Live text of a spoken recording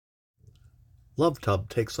LoveTub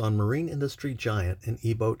takes on marine industry giant in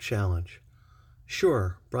eBoat challenge.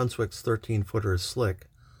 Sure, Brunswick's 13-footer is slick,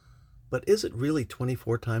 but is it really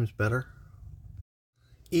 24 times better?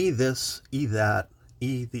 E this, E that,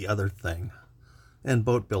 E the other thing. And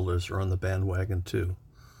boat builders are on the bandwagon too.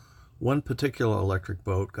 One particular electric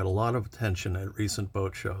boat got a lot of attention at recent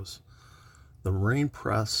boat shows. The marine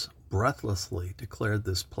press breathlessly declared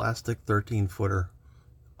this plastic 13-footer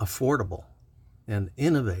affordable and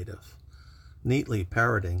innovative, neatly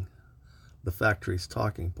parroting the factory's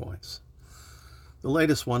talking points. The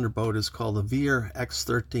latest wonder boat is called the Veer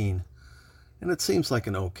X13, and it seems like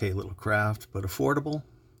an okay little craft, but affordable?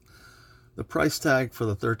 The price tag for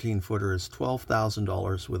the 13-footer is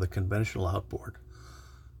 $12,000 with a conventional outboard,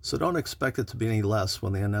 so don't expect it to be any less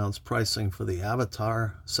when they announce pricing for the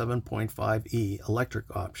Avatar 7.5e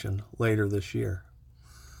electric option later this year.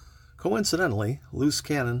 Coincidentally, Loose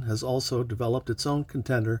Cannon has also developed its own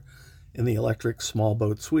contender in the electric small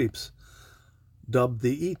boat sweeps, dubbed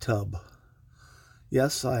the E-Tub.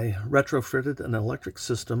 Yes, I retrofitted an electric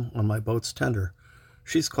system on my boat's tender.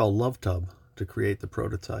 She's called LoveTub to create the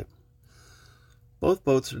prototype. Both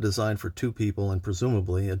boats are designed for 2 people and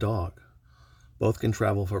presumably a dog. Both can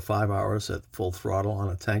travel for 5 hours at full throttle on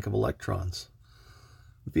a tank of electrons.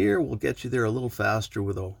 Veer will get you there a little faster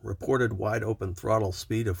with a reported wide-open throttle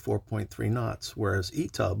speed of 4.3 knots, whereas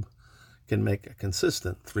E-Tub can make a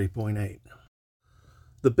consistent 3.8.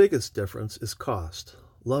 The biggest difference is cost.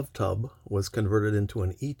 LoveTub was converted into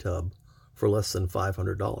an E-Tub for less than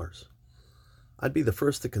 $500. I'd be the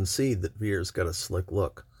first to concede that Veer's got a slick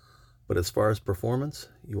look, but as far as performance,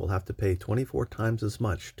 you will have to pay 24 times as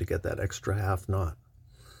much to get that extra half knot.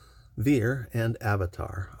 Veer and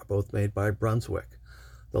Avatar are both made by Brunswick,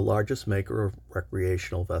 the largest maker of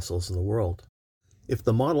recreational vessels in the world. If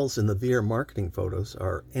the models in the Veer marketing photos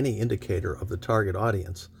are any indicator of the target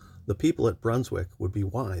audience, the people at Brunswick would be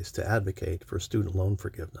wise to advocate for student loan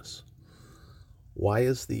forgiveness. Why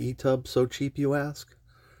is the E-Tub so cheap, you ask?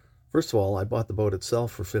 First of all, I bought the boat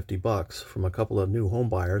itself for $50 from a couple of new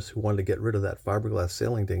homebuyers who wanted to get rid of that fiberglass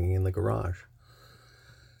sailing dinghy in the garage.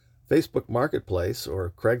 Facebook Marketplace,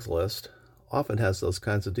 or Craigslist, often has those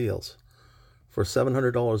kinds of deals. For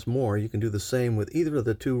 $700 more, you can do the same with either of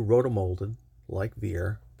the 2 rotomolded, like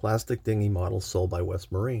Veer, plastic dinghy models sold by West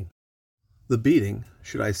Marine. The beating,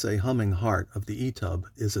 should I say humming heart of the E-Tub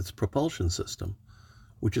is its propulsion system,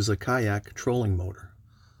 which is a kayak trolling motor.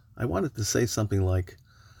 I wanted to say something like,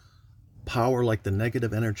 power like the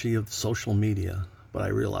negative energy of social media, but I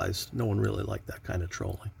realized no one really liked that kind of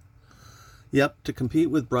trolling. Yep, to compete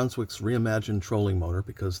with Brunswick's reimagined trolling motor,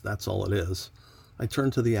 because that's all it is, I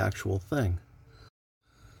turned to the actual thing.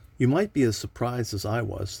 You might be as surprised as I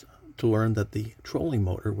was to learn that the trolling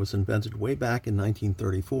motor was invented way back in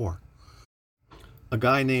 1934. A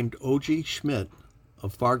guy named O.G. Schmidt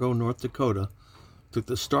of Fargo, North Dakota, took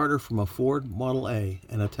the starter from a Ford Model A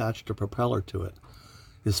and attached a propeller to it.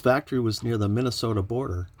 His factory was near the Minnesota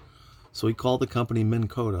border, so he called the company Minn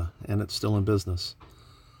Kota, and it's still in business.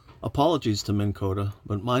 Apologies to Minn Kota,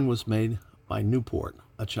 but mine was made by Newport,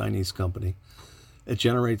 a Chinese company. It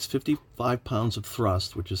generates 55 pounds of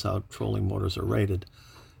thrust, which is how trolling motors are rated,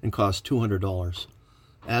 and costs $200.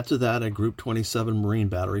 Add to that a Group 27 marine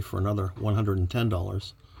battery for another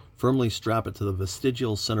 $110. Firmly strap it to the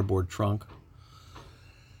vestigial centerboard trunk.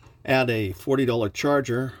 Add a $40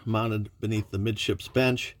 charger mounted beneath the midships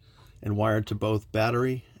bench and wired to both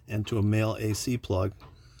battery and to a male AC plug,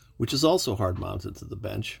 which is also hard mounted to the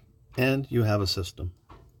bench, and you have a system.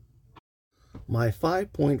 My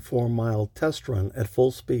 5.4-mile test run at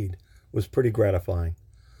full speed was pretty gratifying.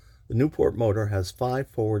 The Newport motor has 5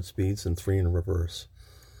 forward speeds and 3 in reverse.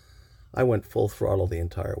 I went full throttle the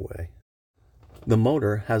entire way. The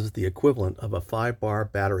motor has the equivalent of a 5-bar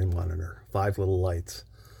battery monitor, 5 little lights.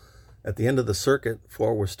 At the end of the circuit,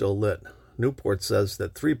 4 were still lit. Newport says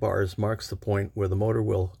that 3 bars marks the point where the motor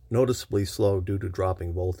will noticeably slow due to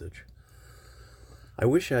dropping voltage. I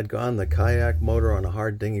wish I had gone the kayak motor on a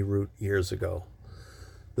hard dinghy route years ago.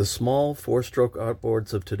 The small 4-stroke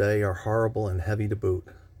outboards of today are horrible and heavy to boot.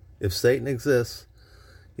 If Satan exists,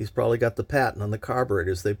 he's probably got the patent on the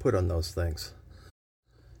carburetors they put on those things.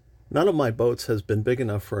 None of my boats has been big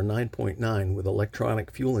enough for a 9.9 with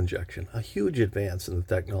electronic fuel injection, a huge advance in the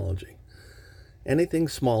technology. Anything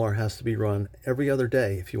smaller has to be run every other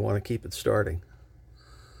day if you want to keep it starting.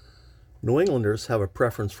 New Englanders have a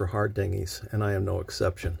preference for hard dinghies, and I am no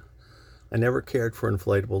exception. I never cared for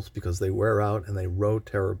inflatables because they wear out and they row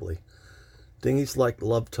terribly. Dinghies like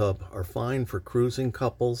LoveTub are fine for cruising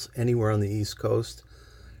couples anywhere on the East Coast,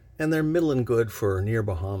 and they're middling good for near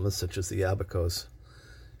Bahamas such as the Abacos.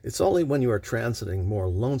 It's only when you are transiting more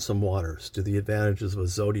lonesome waters do the advantages of a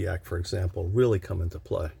Zodiac, for example, really come into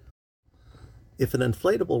play. If an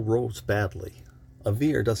inflatable rolls badly, a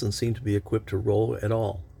Veer doesn't seem to be equipped to roll at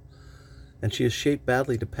all, and she is shaped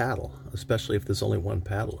badly to paddle, especially if there's only one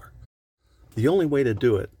paddler. The only way to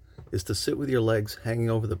do it is to sit with your legs hanging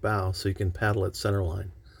over the bow so you can paddle at centerline.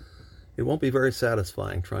 It won't be very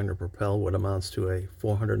satisfying trying to propel what amounts to a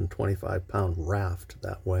 425-pound raft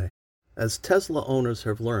that way. As Tesla owners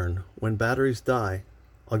have learned, when batteries die,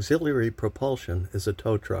 auxiliary propulsion is a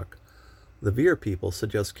tow truck. The Veer people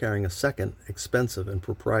suggest carrying a second, expensive, and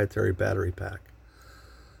proprietary battery pack.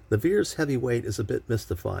 The Veer's heavy weight is a bit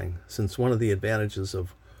mystifying, since one of the advantages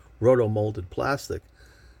of roto-molded plastic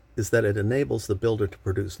is that it enables the builder to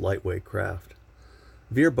produce lightweight craft.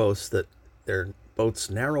 Veer boasts that their boat's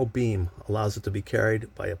narrow beam allows it to be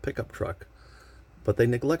carried by a pickup truck, but they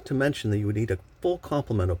neglect to mention that you would need a full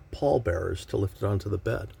complement of pallbearers to lift it onto the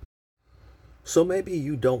bed. So maybe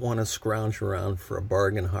you don't want to scrounge around for a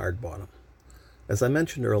bargain hard bottom. As I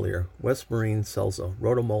mentioned earlier, West Marine sells a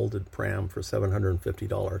rotomolded pram for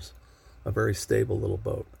 $750, a very stable little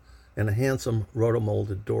boat, and a handsome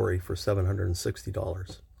rotomolded dory for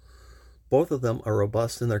 $760. Both of them are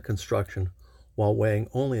robust in their construction while weighing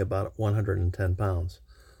only about 110 pounds.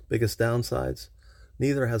 Biggest downsides?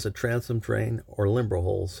 Neither has a transom drain or limber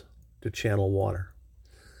holes to channel water.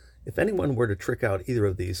 If anyone were to trick out either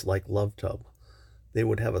of these like Love Tub, they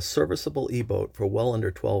would have a serviceable eBoat for well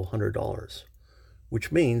under $1,200,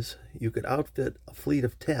 which means you could outfit a fleet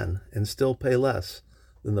of 10 and still pay less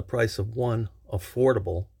than the price of one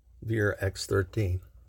affordable Veer X13.